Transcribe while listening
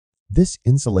This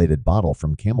insulated bottle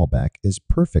from CamelBak is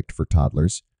perfect for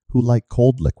toddlers who like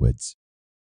cold liquids.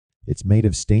 It's made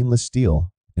of stainless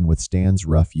steel and withstands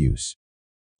rough use.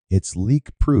 It's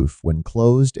leak-proof when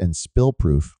closed and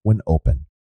spill-proof when open.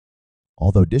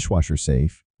 Although dishwasher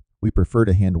safe, we prefer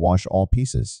to hand wash all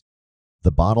pieces.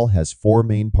 The bottle has 4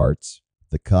 main parts: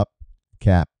 the cup,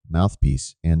 cap,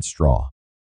 mouthpiece, and straw.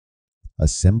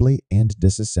 Assembly and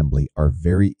disassembly are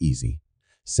very easy.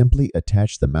 Simply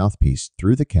attach the mouthpiece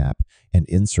through the cap and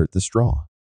insert the straw.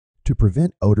 To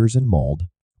prevent odors and mold,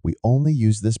 we only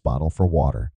use this bottle for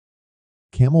water.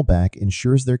 CamelBak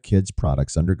ensures their kids'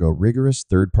 products undergo rigorous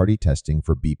third-party testing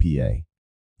for BPA,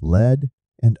 lead,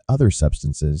 and other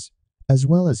substances, as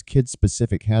well as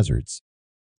kid-specific hazards.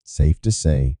 Safe to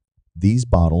say, these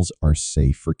bottles are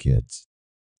safe for kids.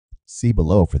 See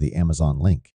below for the Amazon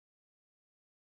link.